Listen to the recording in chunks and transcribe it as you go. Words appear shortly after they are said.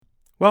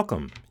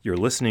Welcome. You're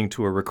listening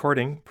to a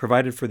recording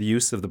provided for the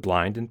use of the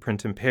blind and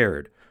print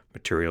impaired.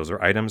 Materials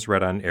or items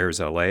read on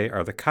Airs LA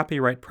are the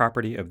copyright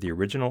property of the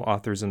original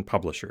authors and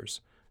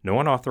publishers.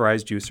 No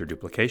unauthorized use or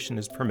duplication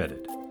is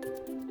permitted.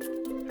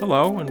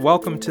 Hello, and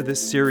welcome to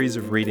this series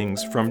of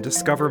readings from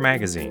Discover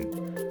Magazine,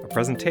 a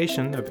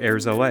presentation of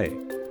Airs LA.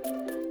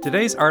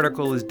 Today's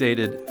article is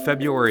dated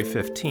February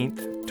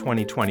 15th,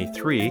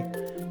 2023.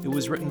 It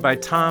was written by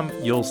Tom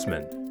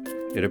Yulsman.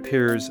 It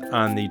appears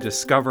on the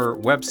Discover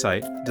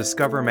website,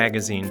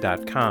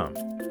 discovermagazine.com.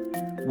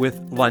 With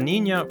La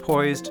Niña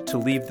poised to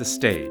leave the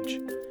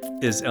stage,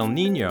 is El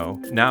Niño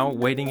now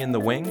waiting in the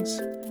wings?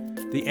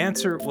 The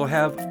answer will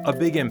have a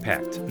big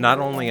impact, not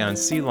only on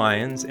sea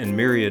lions and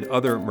myriad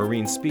other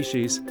marine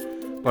species,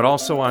 but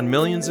also on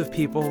millions of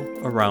people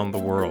around the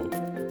world.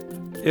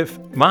 If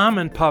mom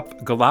and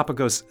pup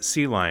Galapagos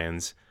sea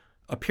lions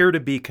appear to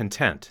be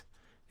content,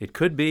 it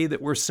could be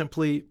that we're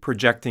simply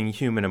projecting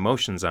human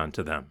emotions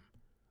onto them.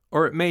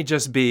 Or it may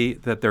just be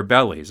that their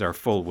bellies are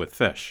full with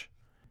fish.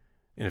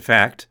 In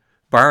fact,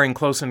 barring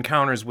close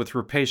encounters with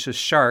rapacious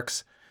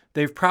sharks,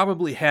 they've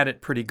probably had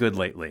it pretty good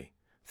lately,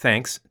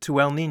 thanks to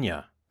El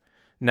Niño.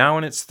 Now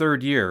in its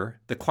third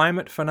year, the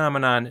climate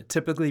phenomenon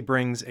typically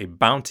brings a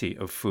bounty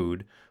of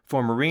food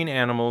for marine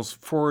animals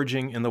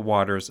foraging in the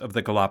waters of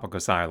the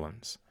Galapagos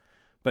Islands.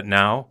 But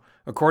now,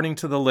 according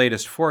to the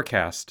latest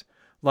forecast,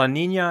 La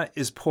Niña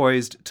is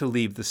poised to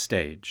leave the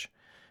stage,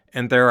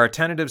 and there are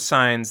tentative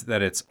signs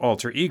that its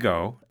alter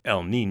ego,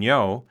 El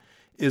Niño,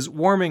 is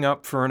warming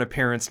up for an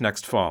appearance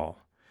next fall.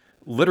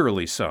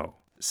 Literally so,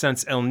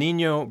 since El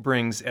Niño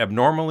brings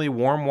abnormally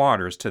warm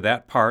waters to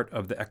that part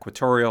of the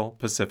equatorial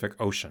Pacific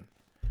Ocean.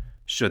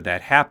 Should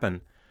that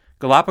happen,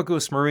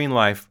 Galapagos marine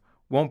life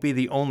won't be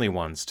the only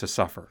ones to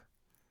suffer.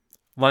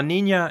 La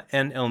Niña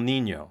and El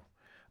Niño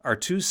are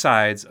two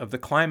sides of the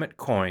climate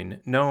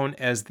coin known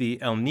as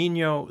the El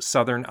Niño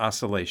Southern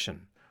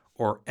Oscillation,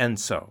 or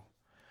ENSO.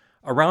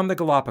 Around the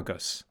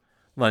Galapagos,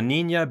 La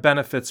Niña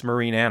benefits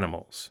marine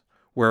animals,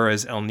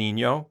 whereas El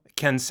Niño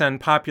can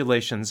send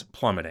populations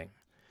plummeting.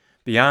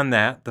 Beyond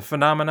that, the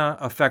phenomena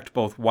affect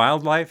both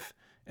wildlife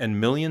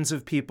and millions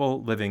of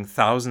people living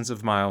thousands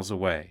of miles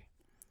away.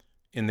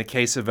 In the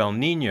case of El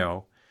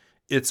Niño,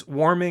 its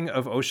warming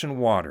of ocean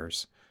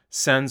waters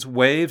sends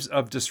waves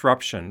of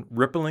disruption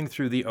rippling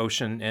through the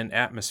ocean and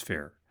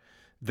atmosphere,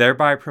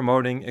 thereby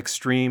promoting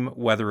extreme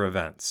weather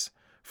events,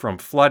 from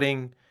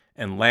flooding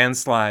and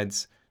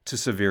landslides to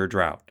severe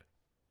drought.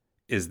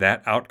 Is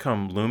that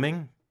outcome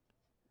looming?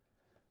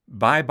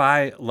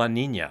 Bye-bye La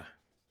Niña.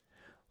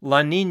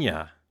 La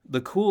Niña, the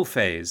cool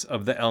phase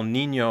of the El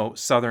Niño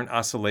Southern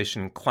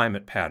Oscillation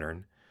climate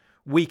pattern,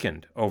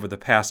 weakened over the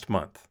past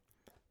month,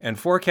 and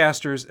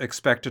forecasters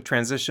expect a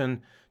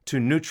transition to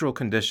neutral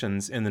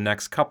conditions in the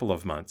next couple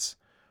of months,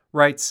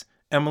 writes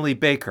Emily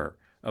Baker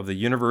of the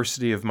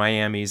University of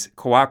Miami's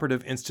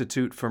Cooperative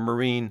Institute for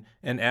Marine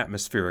and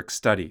Atmospheric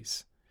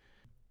Studies.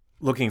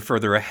 Looking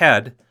further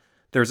ahead,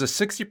 there's a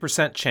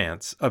 60%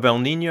 chance of El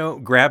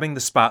Niño grabbing the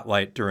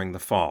spotlight during the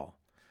fall.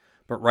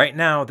 But right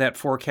now, that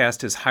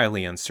forecast is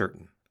highly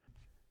uncertain.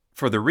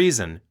 For the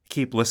reason,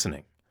 keep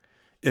listening.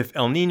 If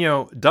El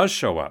Niño does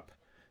show up,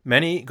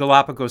 many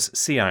Galapagos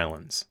sea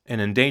islands, an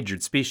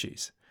endangered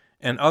species,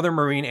 and other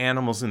marine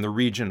animals in the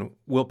region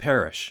will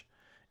perish.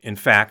 In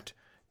fact,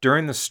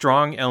 during the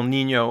strong El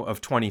Niño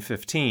of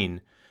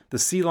 2015, the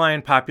sea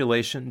lion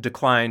population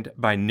declined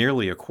by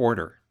nearly a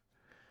quarter.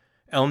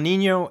 El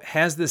Niño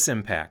has this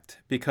impact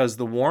because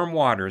the warm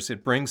waters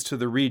it brings to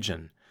the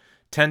region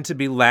tend to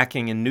be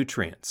lacking in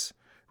nutrients,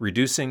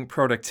 reducing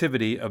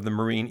productivity of the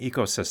marine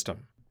ecosystem.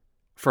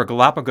 For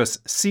Galapagos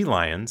sea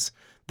lions,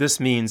 this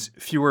means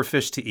fewer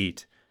fish to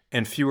eat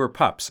and fewer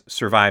pups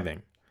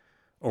surviving.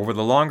 Over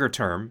the longer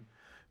term,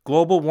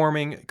 global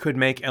warming could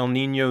make El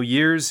Niño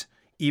years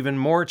even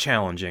more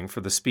challenging for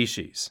the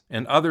species,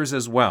 and others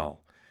as well,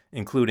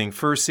 including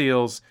fur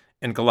seals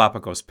and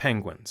Galapagos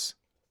penguins.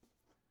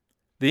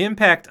 The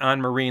impact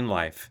on marine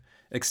life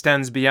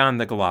extends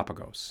beyond the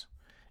Galapagos.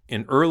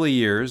 In early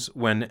years,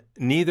 when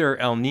neither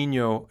El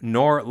Niño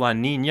nor La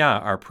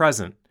Niña are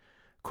present,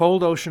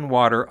 cold ocean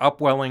water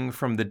upwelling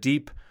from the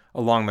deep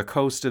along the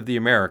coast of the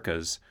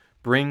Americas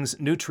brings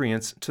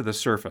nutrients to the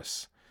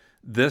surface.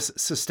 This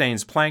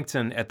sustains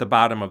plankton at the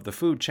bottom of the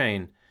food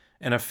chain,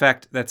 an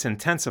effect that's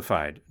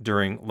intensified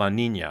during La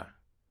Niña.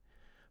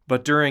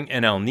 But during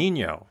an El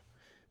Niño,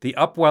 the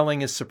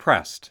upwelling is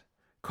suppressed,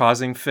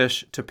 causing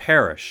fish to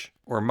perish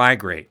or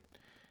migrate.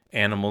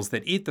 Animals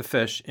that eat the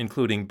fish,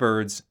 including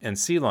birds and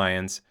sea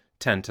lions,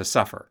 tend to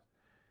suffer,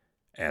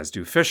 as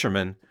do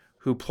fishermen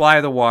who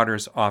ply the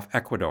waters off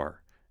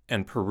Ecuador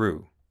and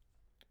Peru.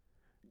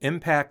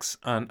 Impacts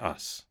on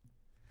us.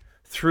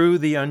 Through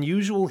the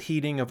unusual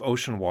heating of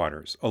ocean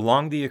waters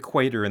along the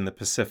equator in the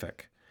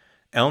Pacific,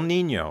 El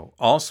Niño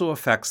also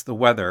affects the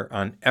weather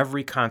on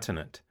every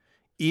continent,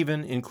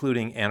 even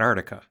including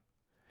Antarctica.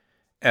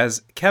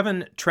 As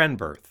Kevin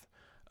Trenberth,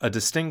 a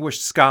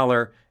distinguished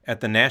scholar at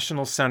the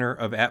National Center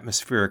of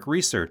Atmospheric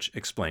Research,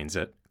 explains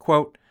it,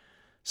 quote,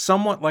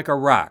 somewhat like a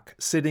rock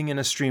sitting in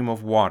a stream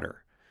of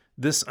water,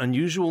 This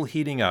unusual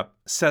heating up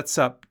sets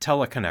up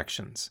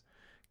teleconnections,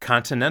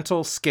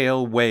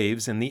 continental-scale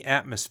waves in the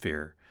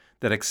atmosphere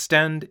that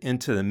extend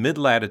into the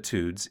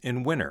mid-latitudes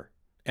in winter."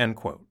 End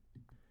quote.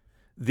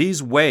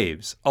 These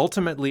waves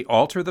ultimately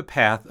alter the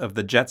path of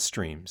the jet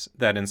streams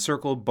that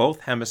encircle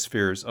both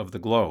hemispheres of the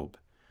globe.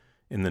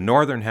 In the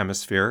northern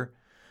hemisphere,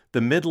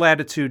 the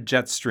mid-latitude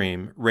jet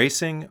stream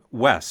racing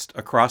west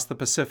across the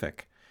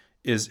Pacific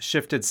is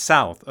shifted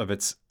south of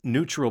its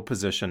neutral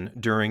position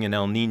during an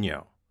El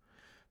Niño.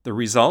 The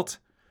result?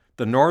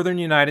 The northern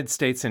United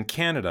States and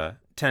Canada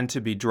tend to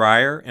be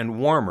drier and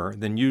warmer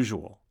than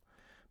usual.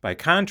 By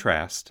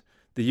contrast,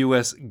 the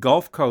U.S.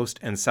 Gulf Coast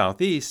and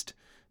Southeast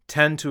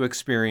tend to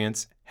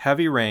experience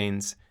heavy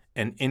rains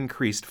and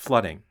increased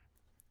flooding.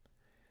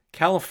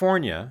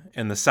 California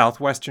and the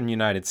southwestern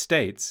United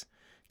States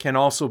can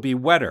also be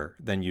wetter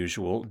than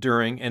usual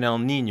during an El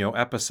Niño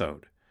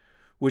episode,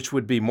 which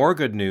would be more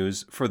good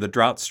news for the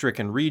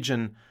drought-stricken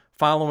region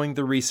following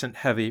the recent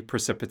heavy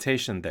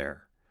precipitation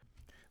there.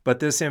 But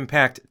this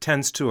impact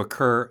tends to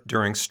occur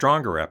during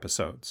stronger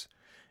episodes,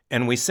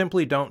 and we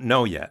simply don't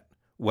know yet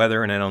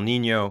whether an El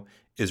Niño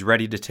is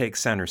ready to take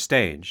center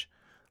stage,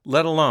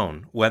 let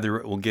alone whether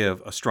it will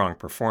give a strong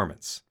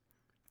performance.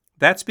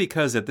 That's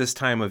because at this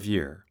time of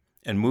year,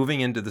 and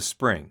moving into the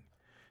spring,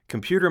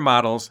 computer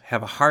models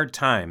have a hard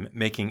time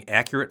making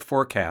accurate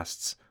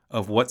forecasts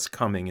of what's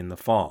coming in the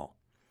fall.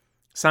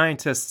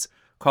 Scientists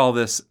call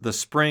this the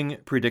spring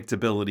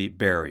predictability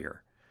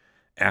barrier.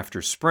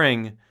 After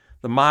spring,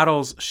 the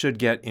models should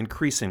get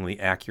increasingly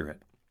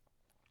accurate.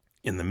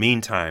 In the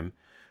meantime,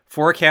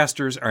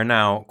 forecasters are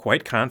now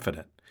quite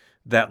confident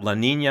that La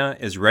Niña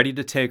is ready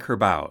to take her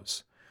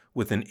bows,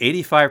 with an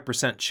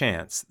 85%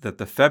 chance that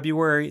the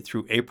February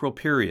through April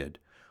period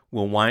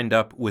will wind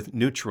up with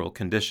neutral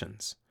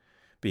conditions.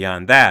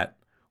 Beyond that,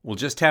 we'll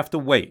just have to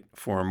wait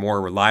for a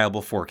more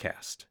reliable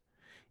forecast.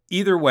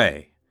 Either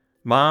way,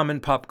 Mom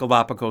and Pup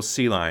Galapagos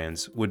sea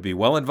lions would be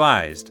well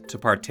advised to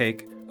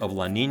partake of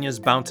La Niña's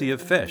bounty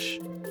of fish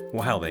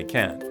while they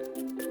can.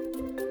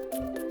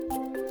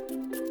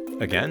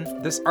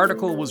 Again, this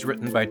article was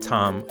written by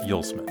Tom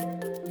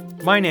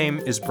Yulsman. My name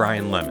is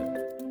Brian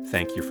Lemon.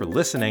 Thank you for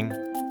listening,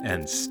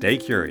 and stay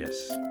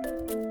curious.